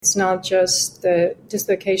it's not just the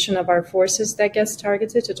dislocation of our forces that gets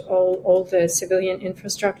targeted, it's all the civilian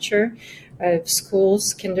infrastructure,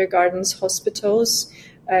 schools, kindergartens, hospitals,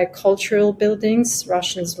 cultural buildings.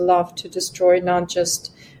 Russians love to destroy not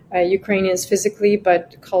just Ukrainians physically,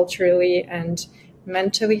 but culturally and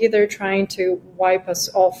mentally. They're trying to wipe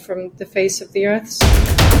us off from the face of the earth.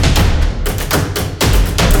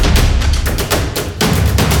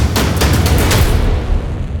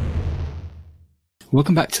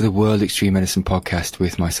 Welcome back to the World Extreme Medicine podcast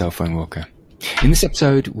with myself, Owen Walker. In this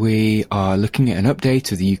episode, we are looking at an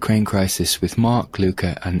update of the Ukraine crisis with Mark,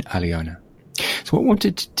 Luca and Aliona. So what I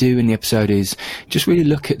wanted to do in the episode is just really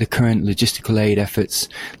look at the current logistical aid efforts,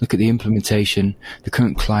 look at the implementation, the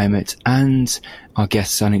current climate, and our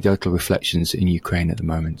guests' anecdotal reflections in Ukraine at the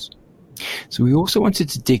moment. So we also wanted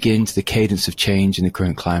to dig into the cadence of change in the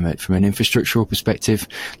current climate from an infrastructural perspective,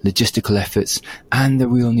 logistical efforts, and the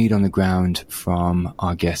real need on the ground from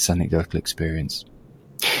our guests' anecdotal experience.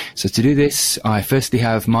 So to do this, I firstly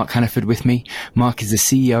have Mark Hannaford with me. Mark is the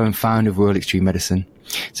CEO and founder of World Extreme Medicine.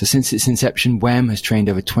 So since its inception, WEM has trained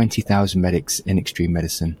over 20,000 medics in extreme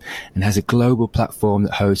medicine and has a global platform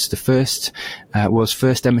that hosts the world's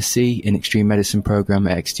first MSc in extreme medicine program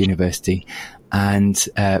at Exeter University and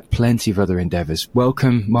plenty of other endeavours.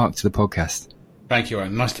 Welcome, Mark, to the podcast. Thank you,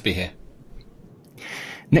 Owen. Nice to be here.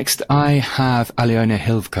 Next, I have Aliona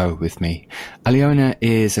Hilvko with me. Aliona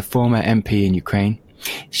is a former MP in Ukraine.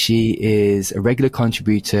 She is a regular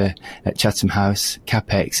contributor at Chatham House,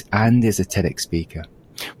 CapEx, and is a TEDx speaker.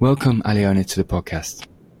 Welcome, Aliona, to the podcast.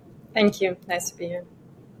 Thank you. Nice to be here.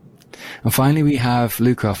 And finally, we have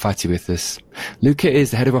Luca Alfati with us. Luca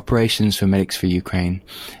is the head of operations for Medics for Ukraine,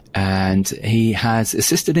 and he has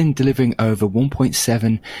assisted in delivering over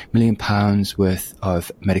 £1.7 million worth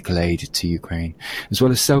of medical aid to Ukraine, as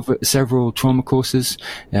well as several trauma courses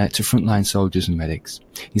to frontline soldiers and medics.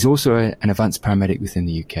 He's also an advanced paramedic within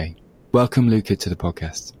the UK. Welcome, Luca, to the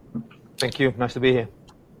podcast. Thank you. Nice to be here.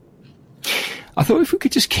 I thought if we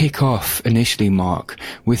could just kick off initially, Mark,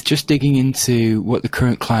 with just digging into what the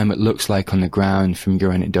current climate looks like on the ground from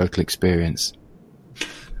your anecdotal experience.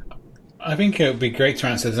 I think it would be great to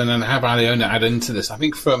answer this and then have Aliona add into this. I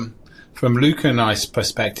think from Luca and I's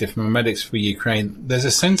perspective, from Medics for Ukraine, there's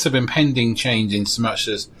a sense of impending change in so much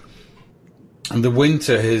as the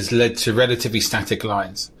winter has led to relatively static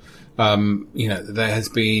lines. There has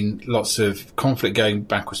been lots of conflict going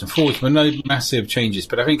backwards and forwards, but no massive changes.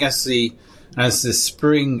 But I think as the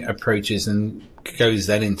spring approaches and goes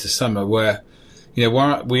then into summer, where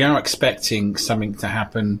we are expecting something to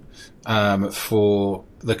happen for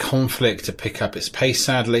the conflict to pick up its pace,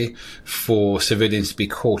 sadly, for civilians to be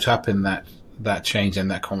caught up in that change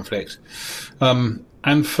and that conflict,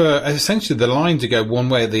 and for essentially the line to go one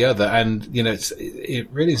way or the other. And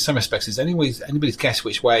it really, in some respects, is anybody's guess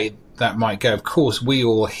which way that might go. Of course, we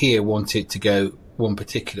all here want it to go one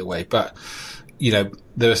particular way, but there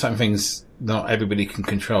are some things not everybody can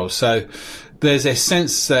control. So there's a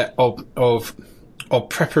sense that of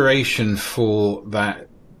preparation for that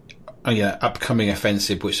upcoming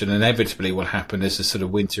offensive, which inevitably will happen as the sort of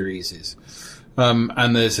winter eases.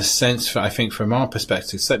 And there's a sense, I think, from our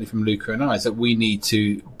perspective, certainly from Luca and I, is that we need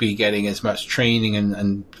to be getting as much training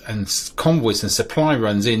and convoys and supply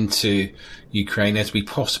runs into Ukraine as we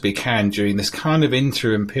possibly can during this kind of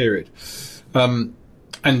interim period.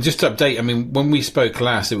 And just to update, when we spoke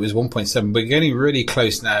last, it was 1.7. We're getting really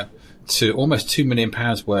close now to almost £2 million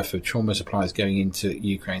worth of trauma supplies going into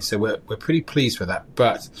Ukraine. So we're pretty pleased with that.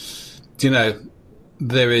 But,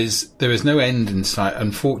 there is no end in sight,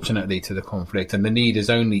 unfortunately, to the conflict, and the need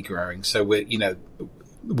is only growing. So we'll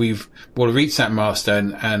reach that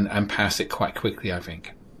milestone and pass it quite quickly, I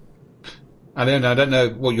think. I don't know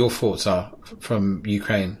what your thoughts are from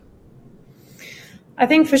Ukraine. I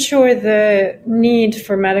think for sure the need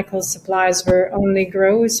for medical supplies will only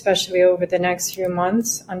grow, especially over the next few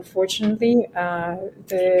months. Unfortunately,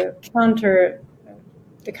 the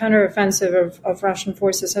counteroffensive of Russian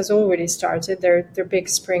forces has already started. Their big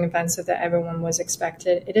spring offensive that everyone was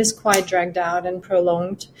expected. It is quite dragged out and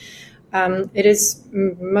prolonged. It is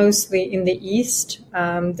mostly in the east.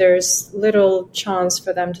 There's little chance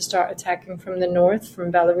for them to start attacking from the north,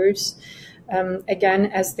 from Belarus. Again,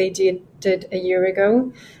 as they did a year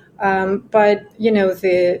ago. But,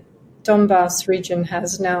 the Donbass region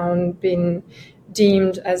has now been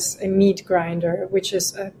deemed as a meat grinder, which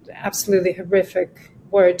is an absolutely horrific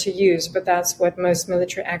word to use, but that's what most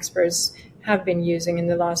military experts have been using in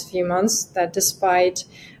the last few months, that despite,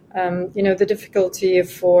 the difficulty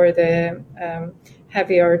for the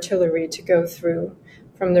heavy artillery to go through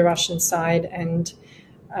from the Russian side and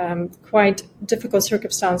quite difficult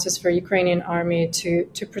circumstances for Ukrainian army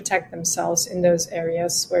to protect themselves in those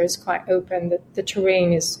areas where it's quite open. The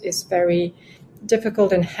terrain is very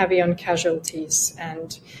difficult and heavy on casualties.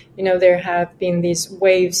 And, there have been these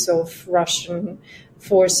waves of Russian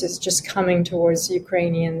forces just coming towards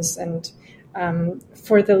Ukrainians. And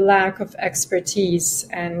for the lack of expertise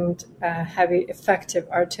and heavy effective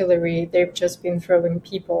artillery, they've just been throwing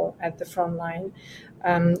people at the front line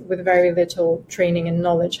with very little training and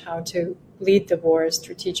knowledge how to lead the war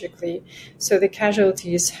strategically. So the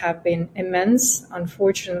casualties have been immense,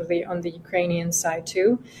 unfortunately, on the Ukrainian side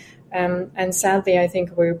too. And sadly, I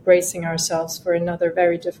think we're bracing ourselves for another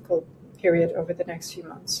very difficult period over the next few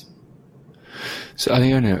months. So,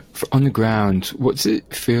 Aliona, on the ground, what does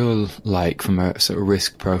it feel like from a sort of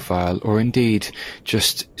risk profile, or indeed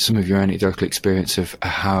just some of your anecdotal experience of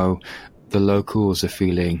how the locals are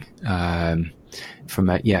feeling from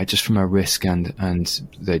a risk and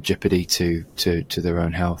the jeopardy to their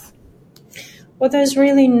own health? Well, there's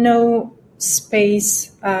really no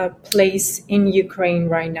place in Ukraine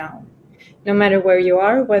right now. No matter where you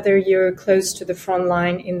are, whether you're close to the front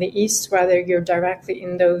line in the east, whether you're directly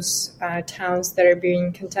in those towns that are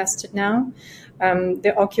being contested now,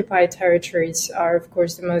 the occupied territories are, of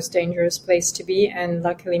course, the most dangerous place to be. And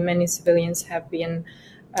luckily, many civilians have been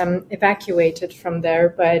evacuated from there,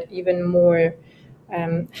 but even more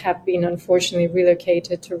have been unfortunately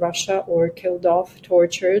relocated to Russia or killed off,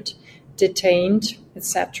 tortured, detained,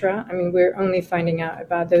 etc. I mean, we're only finding out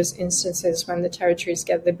about those instances when the territories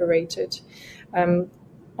get liberated.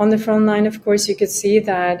 On the front line, of course, you could see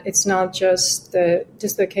that it's not just the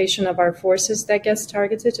dislocation of our forces that gets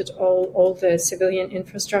targeted, it's all the civilian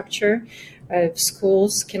infrastructure,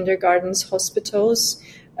 schools, kindergartens, hospitals,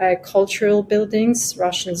 cultural buildings.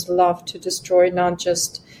 Russians love to destroy not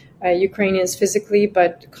just Ukrainians physically,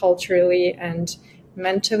 but culturally and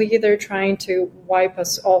mentally. They're trying to wipe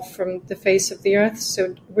us off from the face of the earth.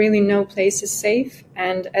 So really no place is safe.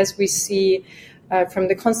 And as we see from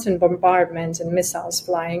the constant bombardment and missiles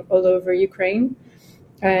flying all over Ukraine,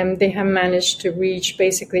 they have managed to reach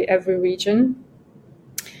basically every region.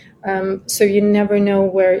 So you never know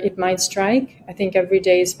where it might strike. I think every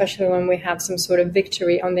day, especially when we have some sort of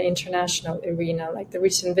victory on the international arena, like the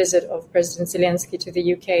recent visit of President Zelensky to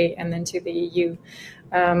the UK and then to the EU,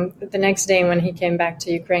 the next day when he came back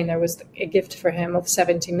to Ukraine, there was a gift for him of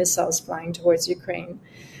 70 missiles flying towards Ukraine.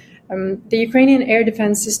 The Ukrainian air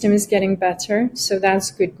defense system is getting better, so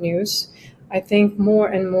that's good news. I think more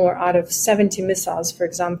and more out of 70 missiles, for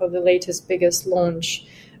example, the latest biggest launch,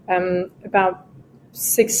 about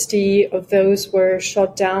 60 of those were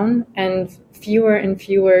shot down and fewer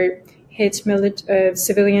hit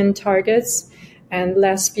civilian targets, and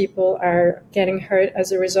less people are getting hurt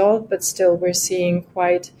as a result, but still we're seeing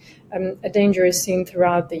quite a dangerous scene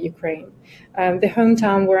throughout the Ukraine. The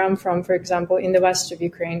hometown where I'm from, for example, in the west of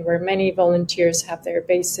Ukraine, where many volunteers have their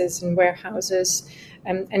bases and warehouses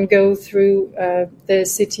and go through the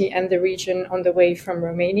city and the region on the way from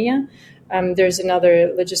Romania. There's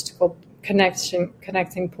another logistical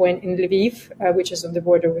connecting point in Lviv, which is on the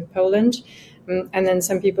border with Poland. And then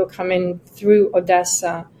some people come in through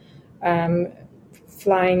Odessa,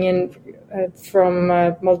 flying in from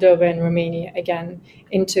Moldova and Romania again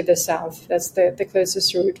into the south. That's the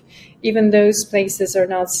closest route. Even those places are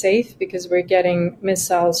not safe because we're getting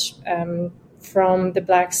missiles from the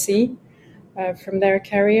Black Sea, from their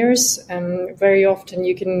carriers. Very often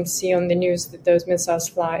you can see on the news that those missiles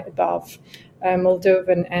fly above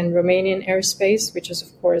Moldovan and Romanian airspace, which is,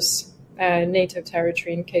 of course, NATO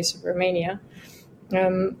territory in case of Romania.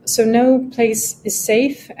 So no place is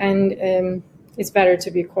safe, and it's better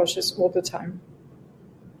to be cautious all the time.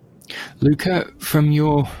 Luca, from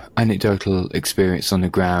your anecdotal experience on the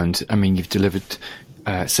ground, I mean, you've delivered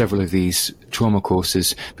several of these trauma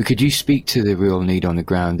courses, but could you speak to the real need on the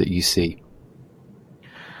ground that you see?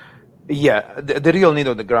 Yeah, the real need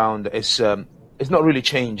on the ground is not really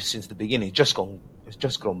changed since the beginning. It's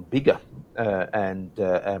just grown bigger, and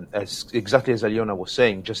as exactly as Aliona was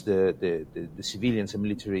saying, just the civilians and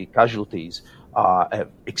military casualties have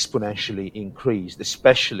exponentially increased,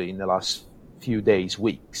 especially in the last few days,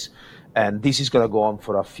 weeks, and this is going to go on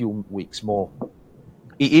for a few weeks more.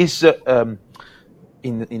 It is,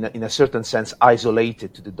 in a certain sense,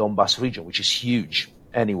 isolated to the Donbas region, which is huge.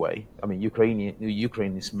 Anyway, I mean,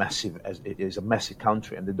 Ukraine is massive. It is a massive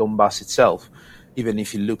country, and the Donbas itself, even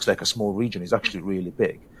if it looks like a small region, is actually really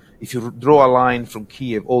big. If you draw a line from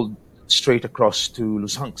Kiev all straight across to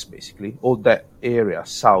Luhansk, basically, all that area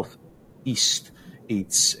southeast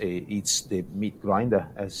it's the meat grinder,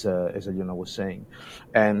 as Aliona was saying,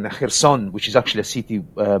 and Kherson, which is actually a city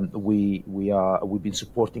we've been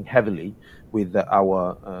supporting heavily with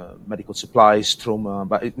our medical supplies, trauma,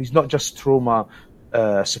 but it's not just trauma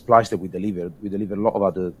supplies that we deliver. We deliver a lot of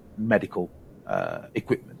other medical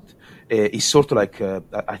equipment. It's sort of like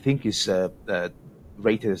I think is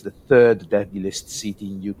rated as the third deadliest city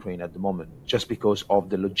in Ukraine at the moment, just because of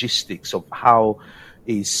the logistics of how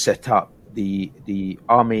it's set up. The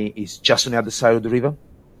army is just on the other side of the river,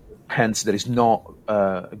 hence there is no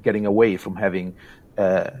getting away from having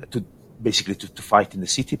to fight in the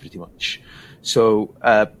city pretty much. So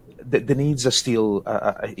the needs are still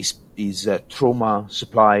is trauma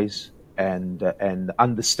supplies and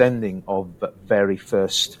understanding of very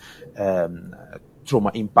first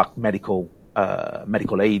trauma impact medical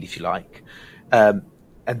aid, if you like, and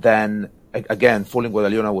then again, following what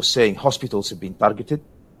Aliona was saying, hospitals have been targeted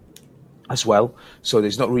as well. So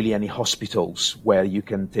there's not really any hospitals where you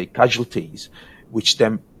can take casualties, which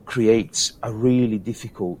then creates a really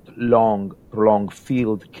difficult, long, prolonged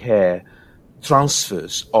field care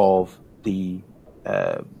transfers of the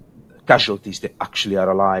casualties that actually are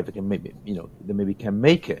alive and maybe can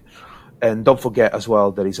make it. And don't forget as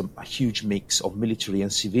well, there is a huge mix of military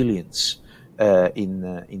and civilians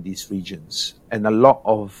in these regions, and a lot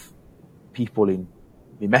of people in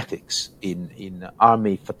mimetics, in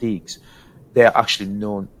army fatigues, they are actually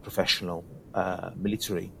non-professional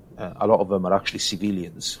military. A lot of them are actually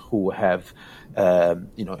civilians who have,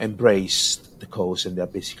 embraced the cause, and they're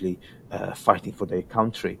basically fighting for their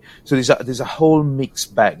country. So there's a whole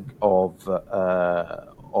mixed bag of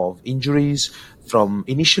injuries. From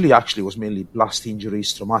initially, actually, was mainly blast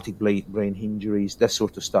injuries, traumatic brain injuries, that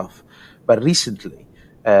sort of stuff. But recently,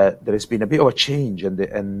 there has been a bit of a change, and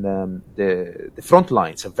the front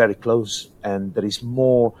lines are very close, and there is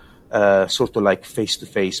more sort of like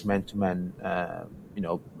face-to-face, man-to-man,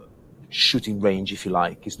 shooting range, if you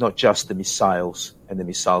like. It's not just the missiles and the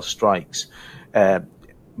missile strikes,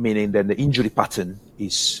 meaning that the injury pattern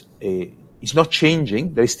is not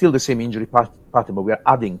changing. There is still the same injury pattern, but we are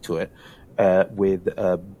adding to it with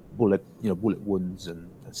bullet wounds and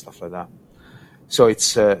stuff like that. So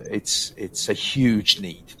it's a huge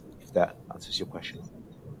need, if that answers your question.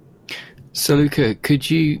 So, Luca, could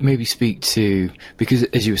you maybe speak to, because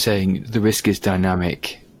as you were saying, the risk is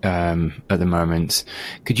dynamic at the moment.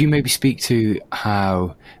 Could you maybe speak to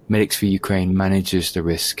how Medics for Ukraine manages the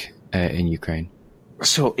risk in Ukraine?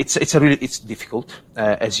 So it's difficult,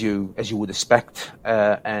 as you would expect,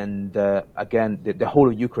 and again, the whole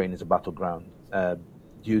of Ukraine is a battleground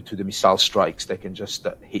due to the missile strikes that can just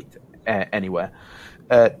hit anywhere.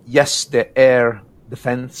 Yes, the air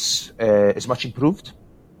defense is much improved,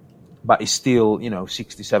 but it's still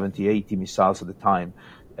 60, 70, 80 missiles at the time.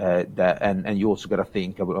 And you also got to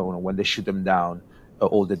think about when they shoot them down,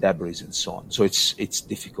 all the debris and so on. So it's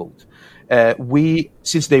difficult.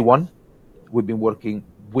 Since day one, we've been working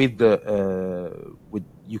with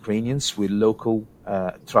Ukrainians, with local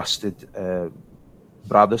trusted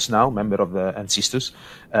brothers now, and sisters,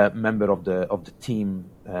 member of the team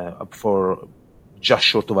for just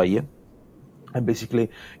short of a year. And basically,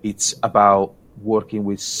 it's about working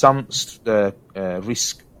with some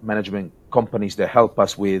risk management companies that help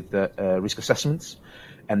us with risk assessments,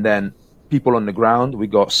 and then people on the ground. We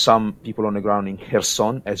got some people on the ground in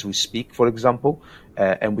Kherson as we speak, for example,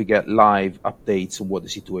 and we get live updates on what the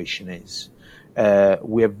situation is.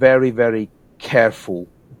 We are very, very careful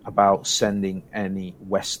about sending any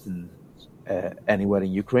Western anywhere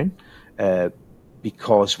in Ukraine,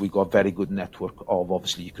 because we got a very good network of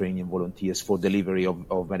obviously Ukrainian volunteers for delivery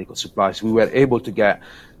of medical supplies. We were able to get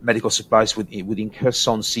medical supplies within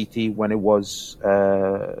Kherson city when it was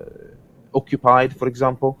occupied, for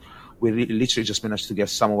example. We literally just managed to get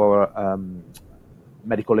some of our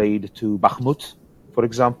medical aid to Bakhmut, for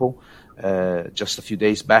example, just a few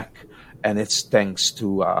days back. And it's thanks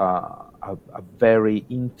to a very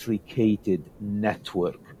intricate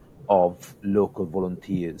network of local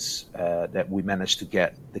volunteers that we managed to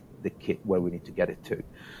get the kit where we need to get it to.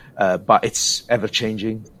 But it's ever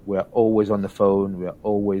changing. We're always on the phone. We're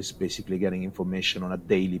always basically getting information on a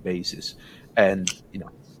daily basis. And,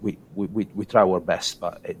 we try our best,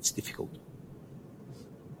 but it's difficult.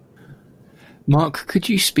 Mark, could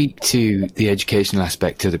you speak to the educational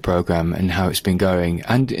aspect of the program and how it's been going?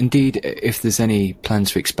 And indeed, if there's any plans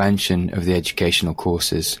for expansion of the educational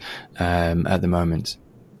courses at the moment?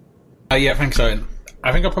 Yeah, thanks, Owen.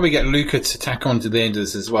 I think I'll probably get Luca to tack on to the end of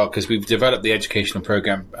this as well, because we've developed the educational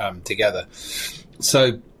program together.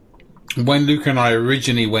 So when Luca and I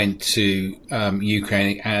originally went to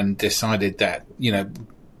Ukraine and decided that,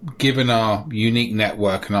 given our unique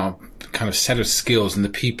network and our kind of set of skills and the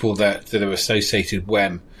people that are associated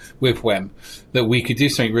with WEM, that we could do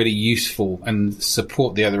something really useful and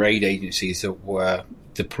support the other aid agencies that were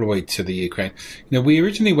deployed to the Ukraine. We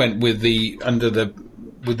originally went with the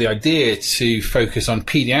idea to focus on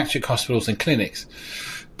pediatric hospitals and clinics,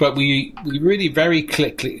 but we really very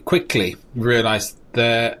quickly realised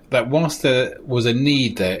that whilst there was a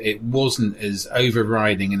need there, it wasn't as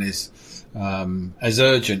overriding and as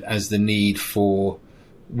urgent as the need for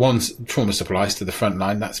trauma supplies to the front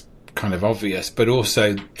line. That's kind of obvious, but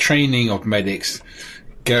also training of medics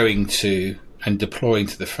going to and deploying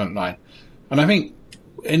to the front line. And I think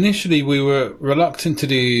initially we were reluctant to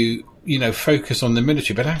do, focus on the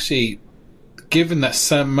military, but actually, given that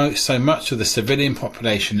so much of the civilian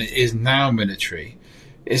population is now military,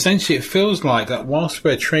 essentially it feels like that whilst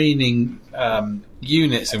we're training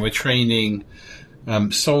units and we're training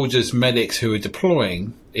soldiers, medics who are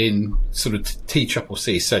deploying in sort of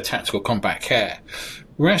TCCC, so tactical combat care,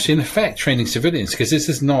 we're actually in effect training civilians, because this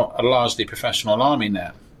is not a largely professional army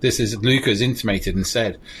now. This is, Luca has intimated and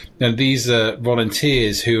said, these are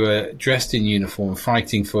volunteers who are dressed in uniform,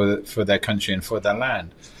 fighting for their country and for their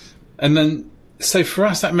land. And then, so for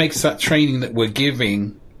us, that makes that training that we're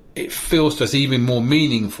giving, it feels to us even more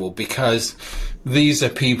meaningful, because these are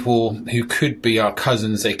people who could be our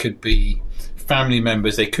cousins, they could be family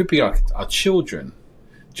members, they could be our children,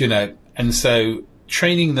 and so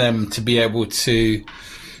training them to be able to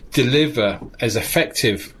deliver as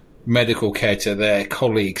effective medical care to their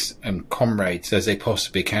colleagues and comrades as they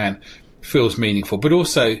possibly can feels meaningful, but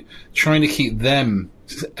also trying to keep them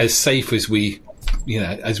as safe as we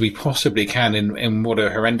possibly can in what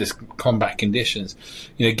are horrendous combat conditions,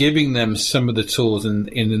 giving them some of the tools and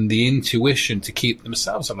the intuition to keep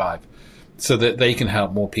themselves alive so that they can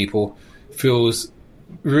help more people feels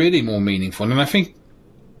really more meaningful. And I think,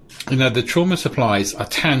 the trauma supplies are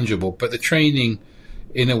tangible, but the training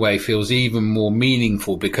in a way feels even more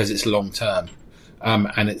meaningful because it's long term,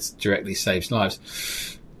 and it directly saves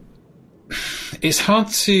lives. It's hard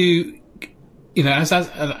to, as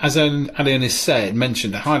Aliona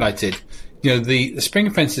mentioned, highlighted, the spring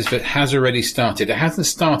offensive has already started. It hasn't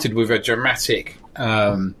started with a dramatic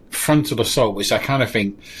frontal assault, which I kind of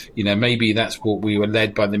think, maybe that's what we were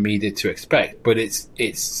led by the media to expect. But it's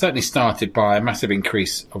certainly started by a massive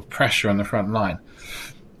increase of pressure on the front line.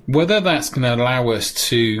 Whether that's going to allow us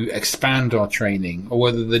to expand our training, or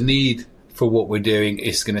whether the need for what we're doing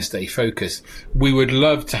is going to stay focused, we would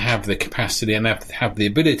love to have the capacity and have the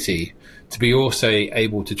ability to be also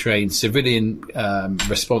able to train civilian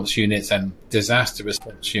response units and disaster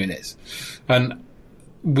response units. And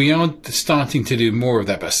we are starting to do more of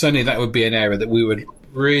that, but certainly that would be an area that we would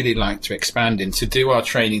really like to expand in, to do our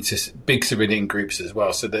training to big civilian groups as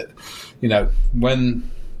well, so that,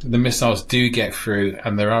 when the missiles do get through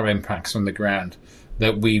and there are impacts on the ground,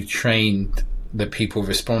 that we've trained the people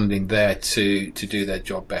responding there to do their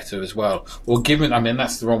job better as well. Or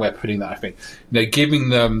that's the wrong way of putting that, I think. Giving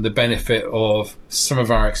them the benefit of some of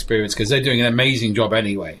our experience, because they're doing an amazing job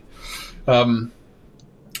anyway.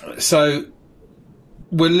 So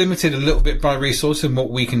we're limited a little bit by resource and what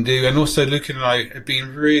we can do. And also Luca and I have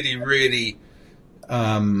been really, really,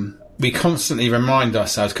 we constantly remind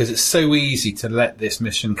ourselves, because it's so easy to let this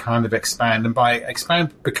mission kind of expand, and by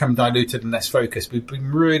expand become diluted and less focused. We've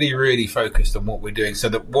been really, really focused on what we're doing, so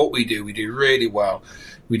that what we do really well.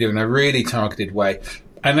 We do in a really targeted way.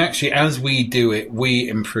 And actually, as we do it, we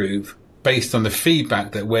improve based on the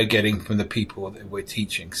feedback that we're getting from the people that we're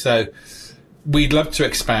teaching. So we'd love to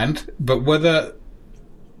expand, but whether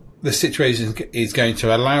the situation is going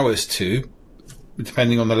to allow us to,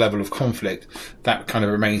 depending on the level of conflict, that kind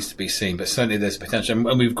of remains to be seen. But certainly there's potential,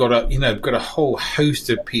 and we've got a whole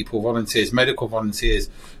host of people, volunteers, medical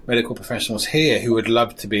professionals here who would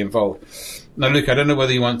love to be involved. Now, Luke, I don't know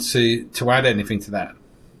whether you want to add anything to that.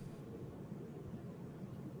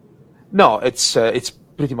 No, it's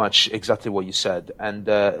pretty much exactly what you said, and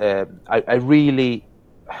I really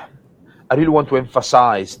want to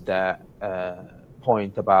emphasize that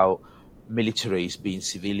point about militaries being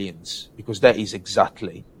civilians, because that is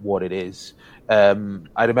exactly what it is. I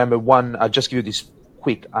remember I'll just give you this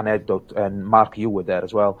quick anecdote, and Mark, you were there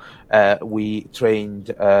as well. We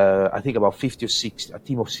trained, I think about 50 or 60, a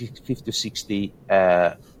team of 50 or 60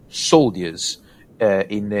 soldiers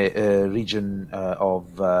in the region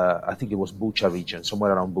of, I think it was Bucha region,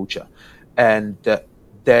 somewhere around Bucha. And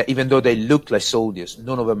even though they looked like soldiers,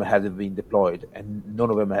 none of them had been deployed, and none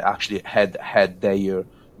of them actually had their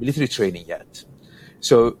military training yet.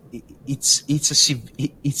 So it's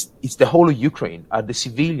the whole of Ukraine, the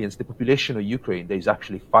civilians, the population of Ukraine that is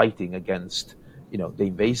actually fighting against the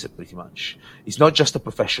invader pretty much. It's not just a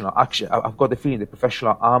professional action. I've got the feeling the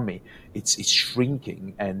professional army, it's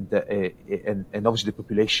shrinking, and obviously the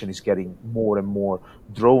population is getting more and more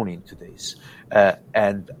drawn into this.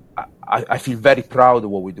 And I feel very proud of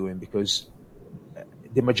what we're doing, because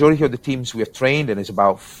the majority of the teams we have trained, and it's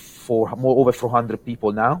about over 400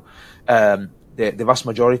 people now, the vast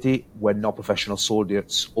majority were not professional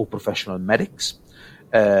soldiers or professional medics.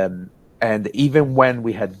 And even when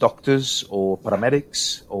we had doctors or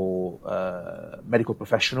paramedics or medical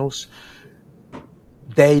professionals,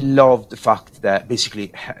 they loved the fact that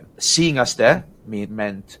basically seeing us there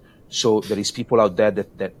meant so there is people out there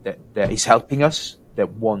that is helping us, that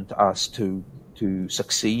want us to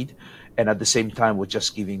succeed, and at the same time we're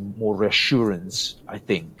just giving more reassurance, I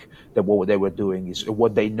think, that what they were doing is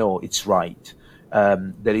what they know it's right.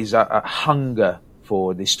 There is a hunger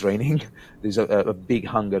for this training. There's a big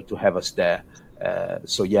hunger to have us there.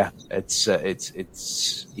 So yeah, it's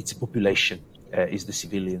a population, is the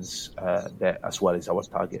civilians that as well as our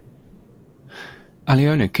target.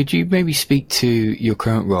 Aliona, could you maybe speak to your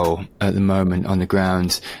current role at the moment on the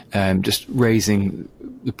ground, just raising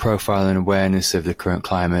the profile and awareness of the current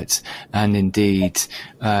climate, and indeed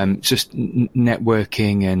just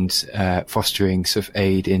networking and fostering sort of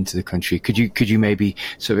aid into the country? Could you maybe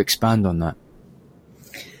sort of expand on that?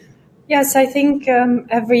 Yes, I think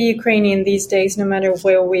every Ukrainian these days, no matter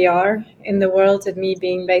where we are in the world, and me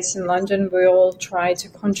being based in London, we all try to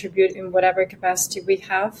contribute in whatever capacity we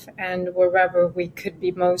have and wherever we could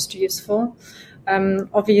be most useful.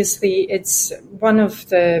 Obviously, it's one of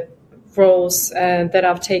the roles that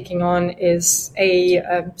I've taken on is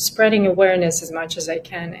spreading awareness as much as I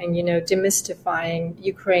can, and demystifying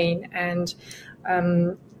Ukraine and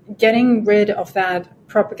getting rid of that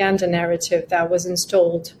propaganda narrative that was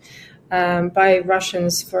installed by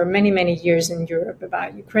Russians for many, many years in Europe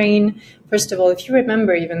about Ukraine. First of all, if you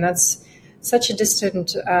remember, even that's such a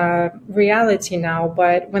distant reality now,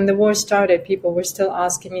 but when the war started, people were still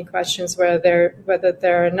asking me questions whether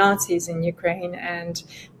there are Nazis in Ukraine and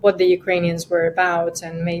what the Ukrainians were about,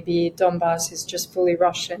 and maybe Donbass is just fully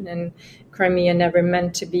Russian and Crimea never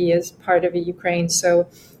meant to be as part of Ukraine. So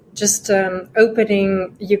just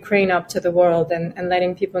opening Ukraine up to the world and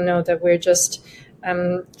letting people know that we're just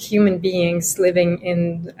human beings living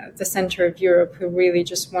in the center of Europe who really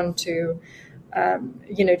just want to,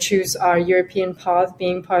 choose our European path,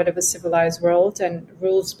 being part of a civilized world and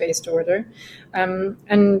rules-based order.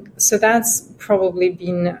 And so that's probably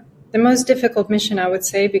been the most difficult mission, I would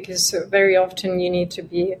say, because very often you need to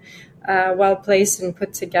be well placed and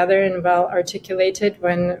put together and well articulated,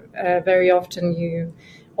 when very often you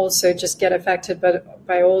also just get affected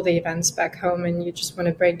by all the events back home and you just want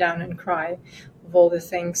to break down and cry of all the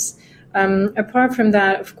things. Apart from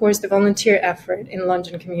that, of course, the volunteer effort in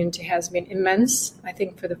London community has been immense. I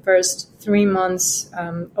think for the first 3 months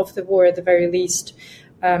of the war, at the very least,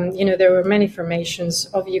 there were many formations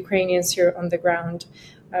of Ukrainians here on the ground.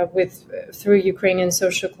 Through Ukrainian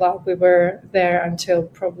Social Club, we were there until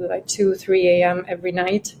probably like 2-3 a.m. every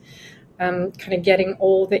night, kind of getting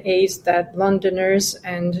all the aid that Londoners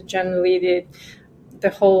and generally the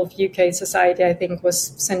whole of UK society, I think,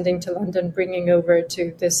 was sending to London, bringing over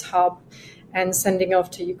to this hub and sending off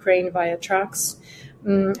to Ukraine via trucks.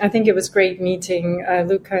 I think it was great meeting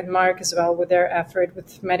Luca and Mark as well with their effort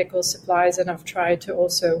with medical supplies, and I've tried to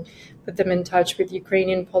also put them in touch with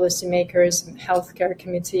Ukrainian policymakers and healthcare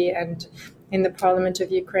committee and in the Parliament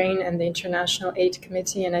of Ukraine and the International Aid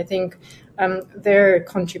Committee. And I think their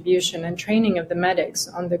contribution and training of the medics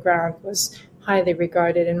on the ground was highly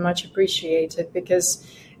regarded and much appreciated, because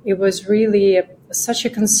it was really such a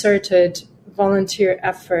concerted volunteer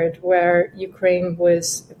effort where Ukraine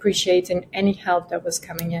was appreciating any help that was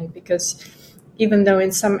coming in, because even though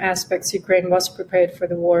in some aspects Ukraine was prepared for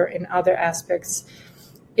the war, in other aspects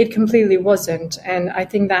it completely wasn't. And I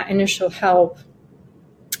think that initial help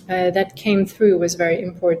that came through was very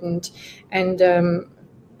important. And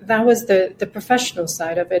that was the professional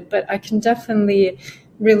side of it. But I can definitely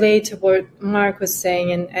relate to what Mark was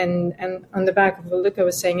saying and on the back of what Luca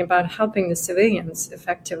was saying about helping the civilians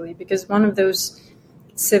effectively, because one of those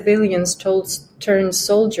civilians turned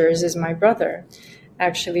soldiers is my brother,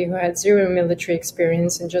 actually, who had zero military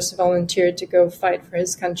experience and just volunteered to go fight for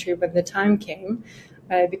his country when the time came,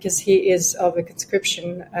 because he is of a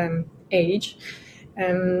conscription age.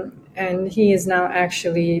 And he is now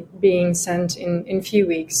actually being sent in few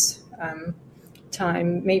weeks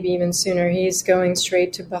time, maybe even sooner. He's going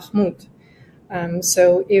straight to Bakhmut.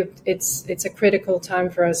 So it's a critical time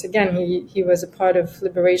for us. Again, he was a part of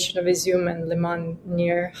liberation of Izium and Liman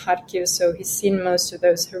near Kharkiv, so he's seen most of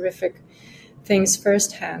those horrific things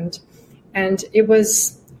firsthand. And it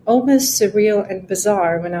was almost surreal and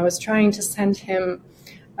bizarre when I was trying to send him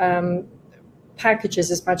packages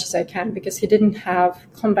as much as I can, because he didn't have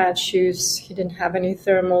combat shoes, he didn't have any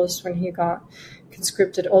thermals when he got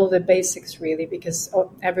conscripted, all the basics really, because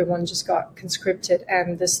everyone just got conscripted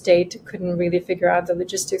and the state couldn't really figure out the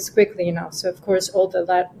logistics quickly enough. So of course all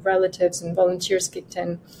the relatives and volunteers kicked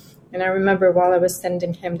in. And I remember while I was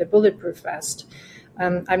sending him the bulletproof vest,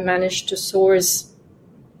 I managed to source,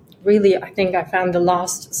 really, I think I found the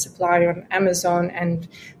last supply on Amazon, and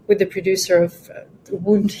with the producer of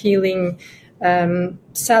wound healing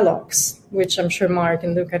Celox, which I'm sure Mark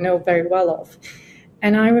and Luca know very well of.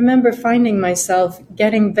 And I remember finding myself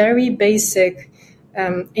getting very basic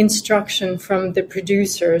instruction from the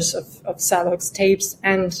producers of Celox tapes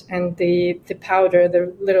and the powder,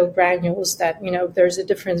 the little granules, that, there's a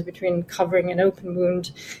difference between covering an open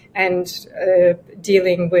wound and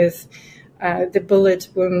dealing with the bullet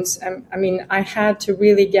wounds. I had to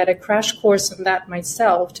really get a crash course on that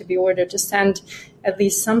myself to be ordered to send at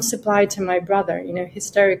least some supply to my brother,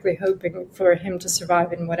 hysterically hoping for him to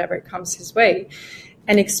survive in whatever comes his way,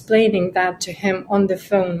 and explaining that to him on the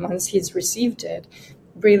phone once he's received it,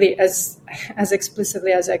 really as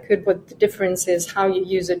explicitly as I could, what the difference is, how you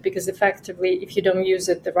use it, because effectively, if you don't use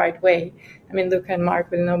it the right way, Luca and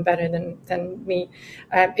Mark will know better than me,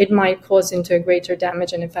 it might cause into a greater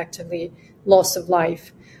damage and effectively loss of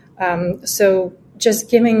life. So just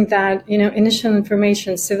giving that, initial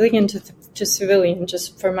information, civilian to civilian,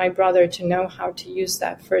 just for my brother to know how to use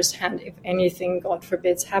that firsthand if anything, God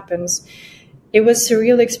forbids, happens. It was a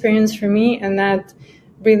surreal experience for me, and that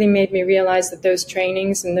really made me realize that those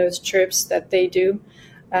trainings and those trips that they do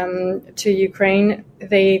to Ukraine,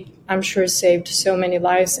 they, I'm sure, saved so many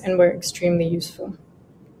lives and were extremely useful.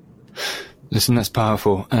 Listen, that's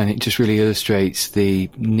powerful, and it just really illustrates the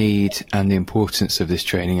need and the importance of this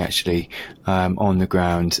training actually on the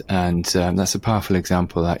ground, and that's a powerful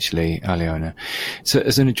example actually, Aliona. So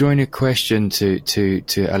as an adjoining question to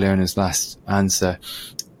Aliona's last answer,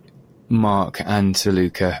 Mark and to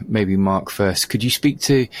Luca, maybe Mark first, could you speak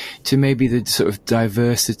to maybe the sort of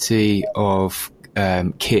diversity of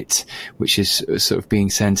kit which is sort of being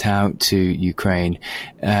sent out to Ukraine,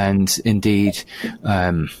 and indeed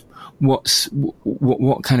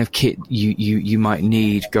what kind of kit you might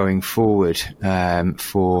need going forward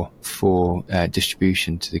for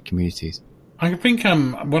distribution to the communities? I think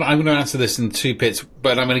I'm going to answer this in two bits,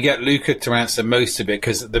 but I'm going to get Luca to answer most of it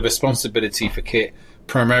because the responsibility for kit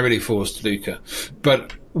primarily falls to Luca.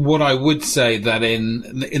 But what I would say that in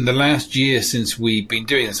the last year since we've been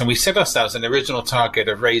doing this, and we set ourselves an original target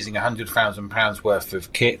of raising £100,000 worth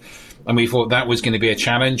of kit, and we thought that was going to be a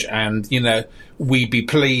challenge, and we'd be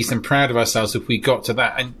pleased and proud of ourselves if we got to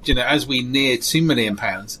that. And as we near £2 million,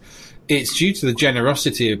 it's due to the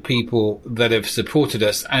generosity of people that have supported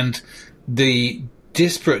us and the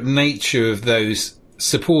disparate nature of those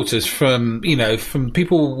supporters, from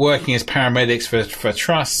people working as paramedics for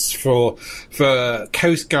trusts, for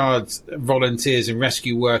Coast Guard volunteers and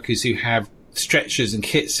rescue workers who have stretchers and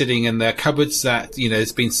kits sitting in their cupboards that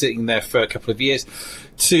has been sitting there for a couple of years,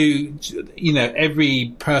 to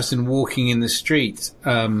every person walking in the street.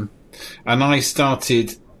 And I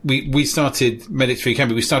started. We started Medics for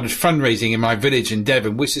Ukraine. We started fundraising in my village in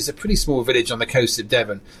Devon, which is a pretty small village on the coast of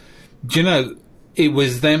Devon. It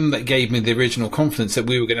was them that gave me the original confidence that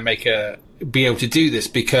we were going to be able to do this,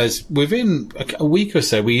 because within a week or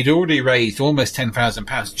so, we had already raised almost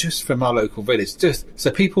 £10,000 just from our local village.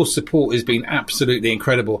 So people's support has been absolutely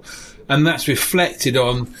incredible. And that's reflected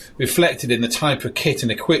in the type of kit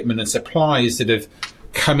and equipment and supplies that have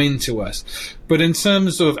come into us. But in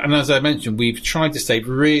terms of, and as I mentioned, we've tried to stay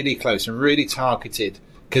really close and really targeted,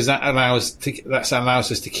 because that allows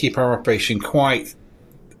us to keep our operation quite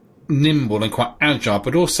nimble and quite agile,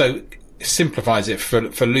 but also simplifies it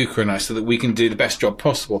for Luca and I so that we can do the best job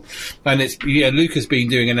possible. And Luca's been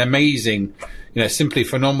doing an amazing, simply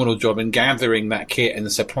phenomenal job in gathering that kit and the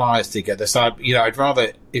supplies together. So, I'd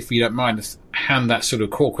rather, if you don't mind, hand that sort of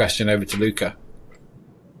core question over to Luca.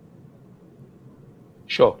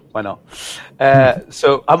 Sure, why not?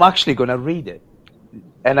 So I'm actually going to read it.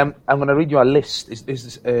 And I'm going to read you a list. This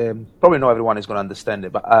is, probably not everyone is going to understand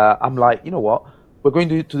it, but I'm like, you know what? We're going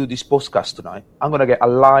to do this podcast tonight. I'm going to get a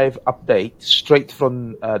live update straight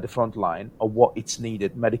from the front line of what it's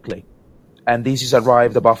needed medically. And this has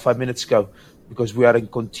arrived about 5 minutes ago, because we are in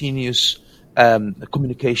continuous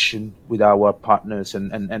communication with our partners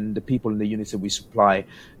and the people in the units that we supply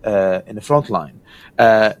in the front line.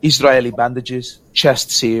 Israeli bandages,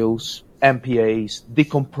 chest seals, MPAs,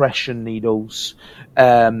 decompression needles,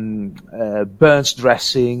 burns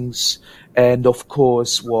dressings, and of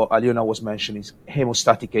course, what Aliona was mentioning is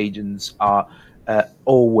hemostatic agents are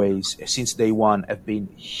always, since day one, have been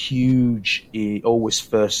huge, always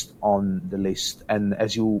first on the list. And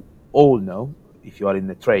as you all know, if you are in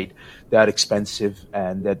the trade, they are expensive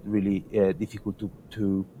and they're really difficult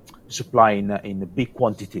to supply in big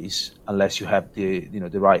quantities unless you have the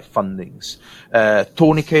right fundings.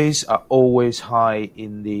 Tourniquets are always high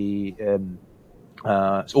in the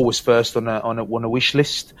it's always first on a wish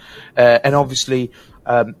list, and obviously,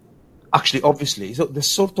 so the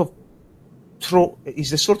sort of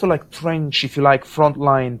is the sort of like trench, if you like,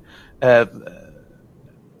 frontline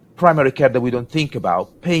primary care that we don't think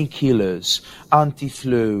about: painkillers,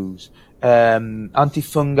 anti-flus,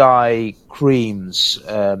 anti-fungi creams,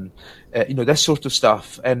 that sort of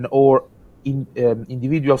stuff, and or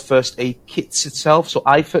individual first aid kits itself. So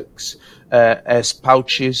IFAKs as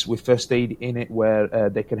pouches with first aid in it,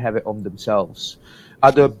 where they can have it on themselves.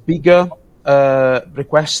 Other bigger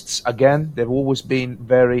requests, again, they've always been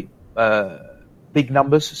very big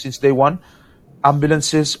numbers since day one.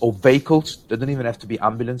 Ambulances or vehicles. They don't even have to be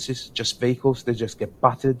ambulances, just vehicles. They just get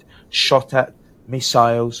battered, shot at,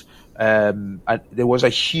 missiles. And there was a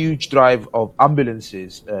huge drive of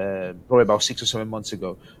ambulances probably about 6 or 7 months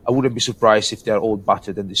ago. I wouldn't be surprised if they're all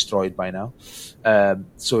battered and destroyed by now.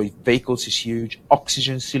 So vehicles is huge.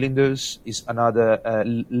 Oxygen cylinders is another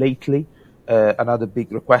lately another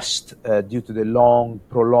big request due to the long,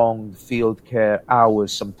 prolonged field care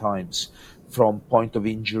hours sometimes from point of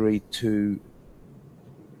injury to,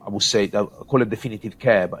 I would say, I'll call it definitive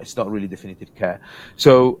care, but it's not really definitive care.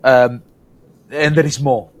 So, and there is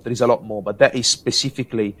more. There is a lot more, but that is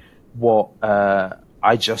specifically what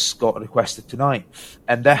I just got requested tonight.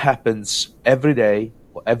 And that happens every day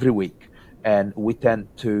or every week. And we tend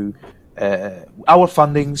to, our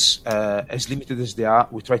fundings, as limited as they are,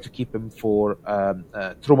 we try to keep them for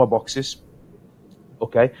trauma boxes.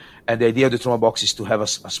 Okay, and the idea of the trauma box is to have a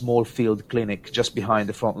small field clinic just behind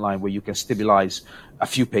the front line where you can stabilize a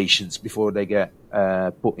few patients before they get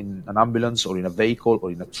put in an ambulance or in a vehicle or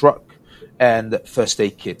in a truck, and first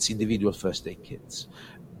aid kits, individual first aid kits.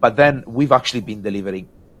 But then we've actually been delivering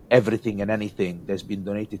everything and anything that's been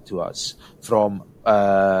donated to us. From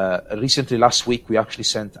recently, last week, we actually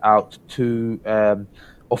sent out 2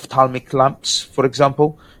 ophthalmic lamps, for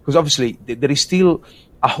example, because obviously there is still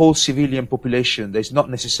a whole civilian population that's not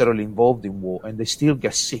necessarily involved in war, and they still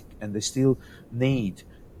get sick and they still need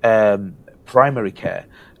primary care.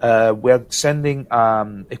 We're sending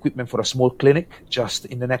equipment for a small clinic just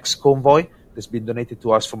in the next convoy that's been donated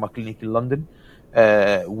to us from a clinic in London.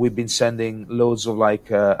 We've been sending loads of like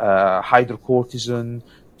hydrocortisone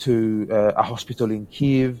to a hospital in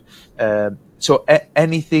Kiev. So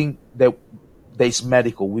anything that is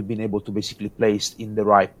medical, we've been able to basically place in the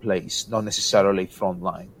right place, not necessarily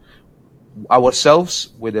frontline.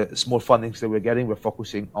 Ourselves, with the small fundings that we're getting, we're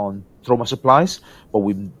focusing on trauma supplies, but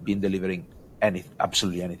we've been delivering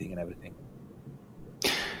absolutely anything and everything.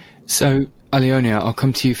 So, Aliona, I'll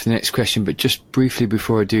come to you for the next question, but just briefly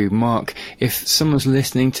before I do, Mark, if someone's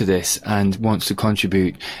listening to this and wants to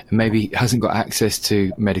contribute and maybe hasn't got access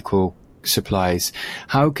to medical supplies,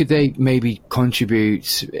 how could they maybe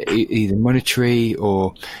contribute, either monetary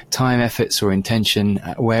or time, efforts, or intention?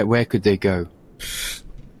 Where could they go?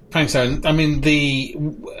 Thanks, Alan. I mean,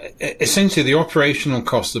 essentially the operational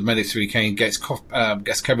cost of Medics for Ukraine gets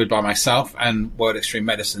covered by myself and World Extreme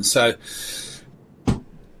Medicine. So,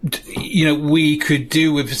 we could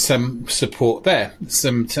do with some support there,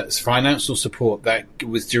 some financial support that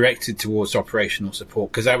was directed towards operational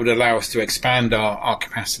support, because that would allow us to expand our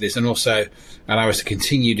capacities and also allow us to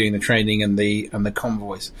continue doing the training and the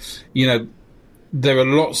convoys. There are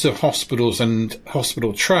lots of hospitals and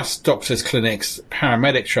hospital trusts, doctors' clinics,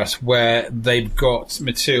 paramedic trusts where they've got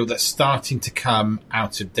material that's starting to come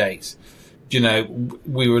out of date.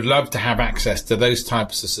 We would love to have access to those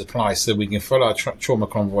types of supplies so we can fill our trauma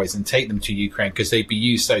convoys and take them to Ukraine, because they'd be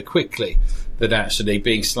used so quickly that actually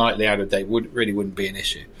being slightly out of date wouldn't be an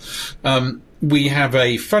issue. We have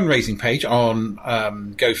a fundraising page on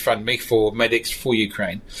GoFundMe for Medics for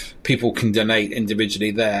Ukraine. People can donate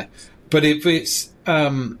individually there. But if it's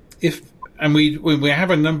we have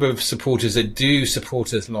a number of supporters that do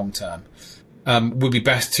support us long term, would be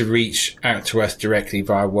best to reach out to us directly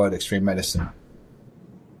via World Extreme Medicine.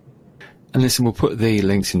 And listen, we'll put the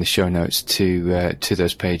links in the show notes to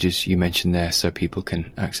those pages you mentioned there, so people can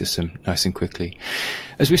access them nice and quickly.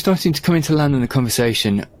 As we're starting to come into land in the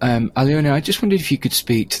conversation, Aliona, I just wondered if you could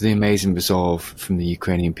speak to the amazing resolve from the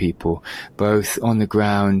Ukrainian people, both on the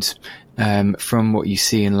ground, from what you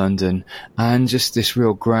see in London, and just this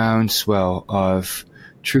real groundswell of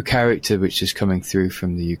true character which is coming through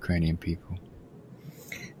from the Ukrainian people.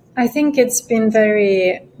 I think it's been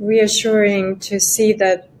very reassuring to see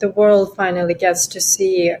that the world finally gets to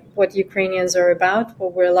see what Ukrainians are about,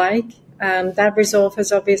 what we're like. That resolve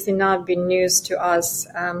has obviously not been news to us.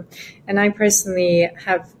 And I personally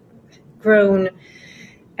have grown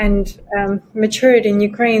and matured in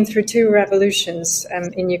Ukraine through two revolutions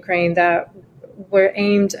in Ukraine that were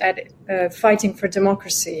aimed at fighting for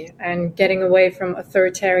democracy and getting away from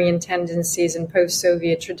authoritarian tendencies and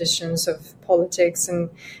post-Soviet traditions of politics and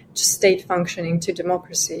just state functioning to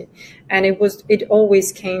democracy. And it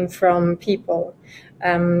always came from people.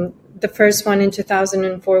 The first one in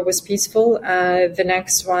 2004 was peaceful. The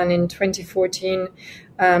next one in 2014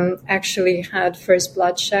 actually had first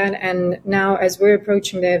bloodshed. And now, as we're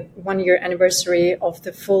approaching the 1-year anniversary of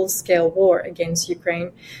the full-scale war against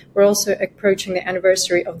Ukraine, we're also approaching the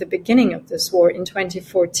anniversary of the beginning of this war in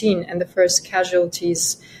 2014 and the first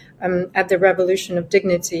casualties at the Revolution of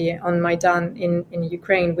Dignity on Maidan in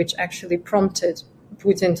Ukraine, which actually prompted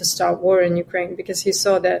Putin to start war in Ukraine, because he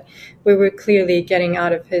saw that we were clearly getting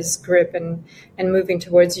out of his grip and moving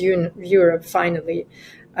towards Europe finally.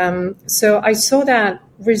 So I saw that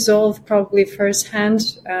resolve probably firsthand,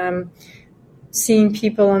 seeing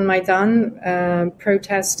people on Maidan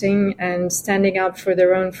protesting and standing up for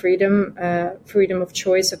their own freedom, freedom of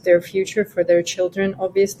choice of their future for their children,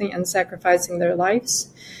 obviously, and sacrificing their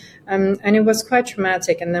lives. And it was quite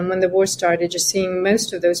traumatic. And then when the war started, just seeing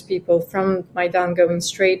most of those people from Maidan going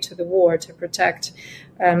straight to the war to protect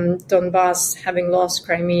Donbass, having lost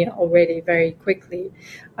Crimea already very quickly.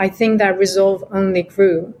 I think that resolve only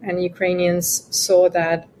grew, and Ukrainians saw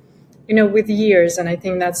that, with years. And I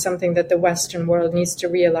think that's something that the Western world needs to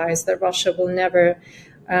realize, that Russia will never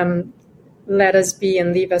let us be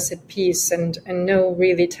and leave us at peace, and no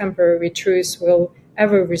really temporary truce will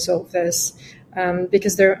ever resolve this.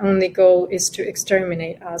 Because their only goal is to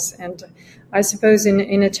exterminate us. And I suppose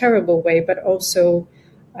in a terrible way, but also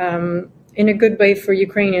in a good way for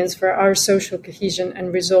Ukrainians, for our social cohesion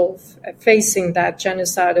and resolve, facing that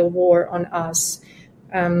genocidal war on us,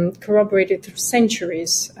 corroborated through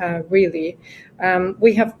centuries, really.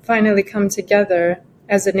 We have finally come together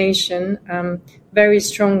as a nation very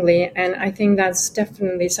strongly, and I think that's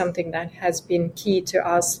definitely something that has been key to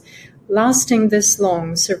us lasting this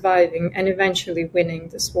long, surviving, and eventually winning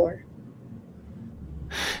this war.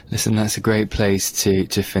 Listen, that's a great place to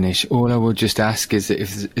finish. All I will just ask is that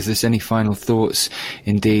if there's any final thoughts,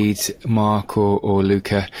 indeed, Mark or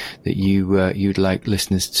Luca, that you'd like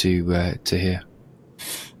listeners to hear.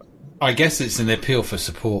 I guess it's an appeal for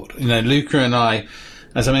support. Luca and I,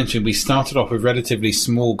 as I mentioned, we started off with relatively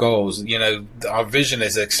small goals. Our vision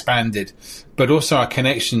has expanded, but also our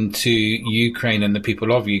connection to Ukraine and the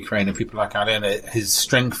people of Ukraine and people like Aliona has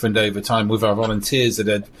strengthened over time with our volunteers that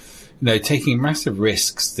are, taking massive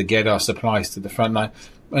risks to get our supplies to the front line.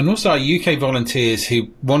 And also our UK volunteers who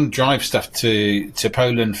want to drive stuff to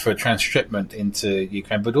Poland for transshipment into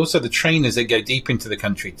Ukraine, but also the trainers that go deep into the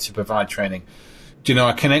country to provide training.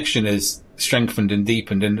 Our connection is strengthened and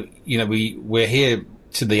deepened, and, we're here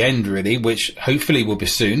to the end, really, which hopefully will be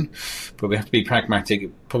soon, but we have to be pragmatic.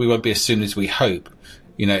 It probably won't be as soon as we hope,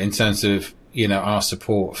 in terms of, our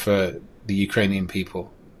support for the Ukrainian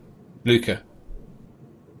people. Luca?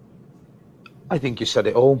 I think you said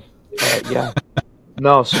it all. Yeah.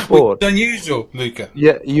 No, support. It's unusual, Luca.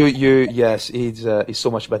 Yeah, yes, he's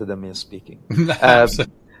so much better than me speaking.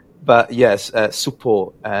 But yes,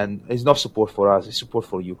 support, and it's not support for us; it's support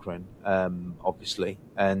for Ukraine, obviously.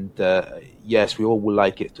 And yes, we all would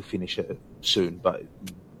like it to finish soon, but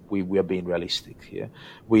we are being realistic here.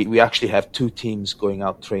 We actually have 2 teams going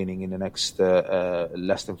out training in the next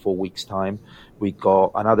less than 4 weeks' time. We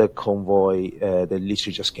got another convoy that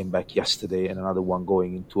literally just came back yesterday, and another one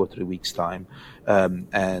going in 2 or 3 weeks' time.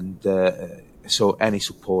 So any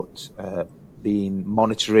support, being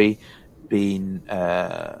monetary, being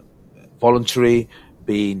voluntary,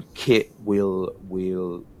 being kit,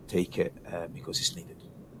 will take it because it's needed.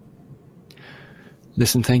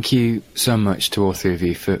 Listen, thank you so much to all three of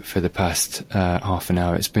you for the past half an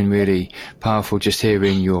hour. It's been really powerful just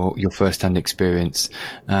hearing your first-hand experience,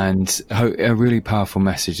 and a really powerful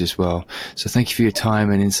message as well. So thank you for your time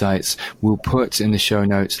and insights. We'll put in the show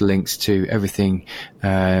notes links to everything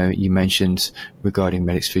you mentioned regarding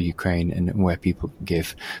Medics for Ukraine and where people can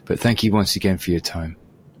give. But thank you once again for your time.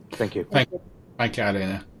 Thank you. Thank you,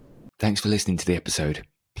 Aliona. Thanks for listening to the episode.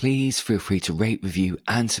 Please feel free to rate, review,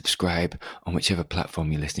 and subscribe on whichever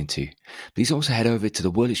platform you're listening to. Please also head over to the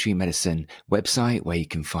World Extreme Medicine website, where you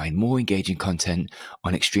can find more engaging content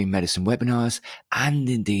on extreme medicine webinars and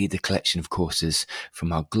indeed the collection of courses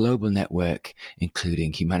from our global network,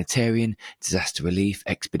 including humanitarian, disaster relief,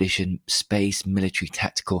 expedition, space, military,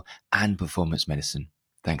 tactical, and performance medicine.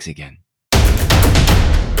 Thanks again.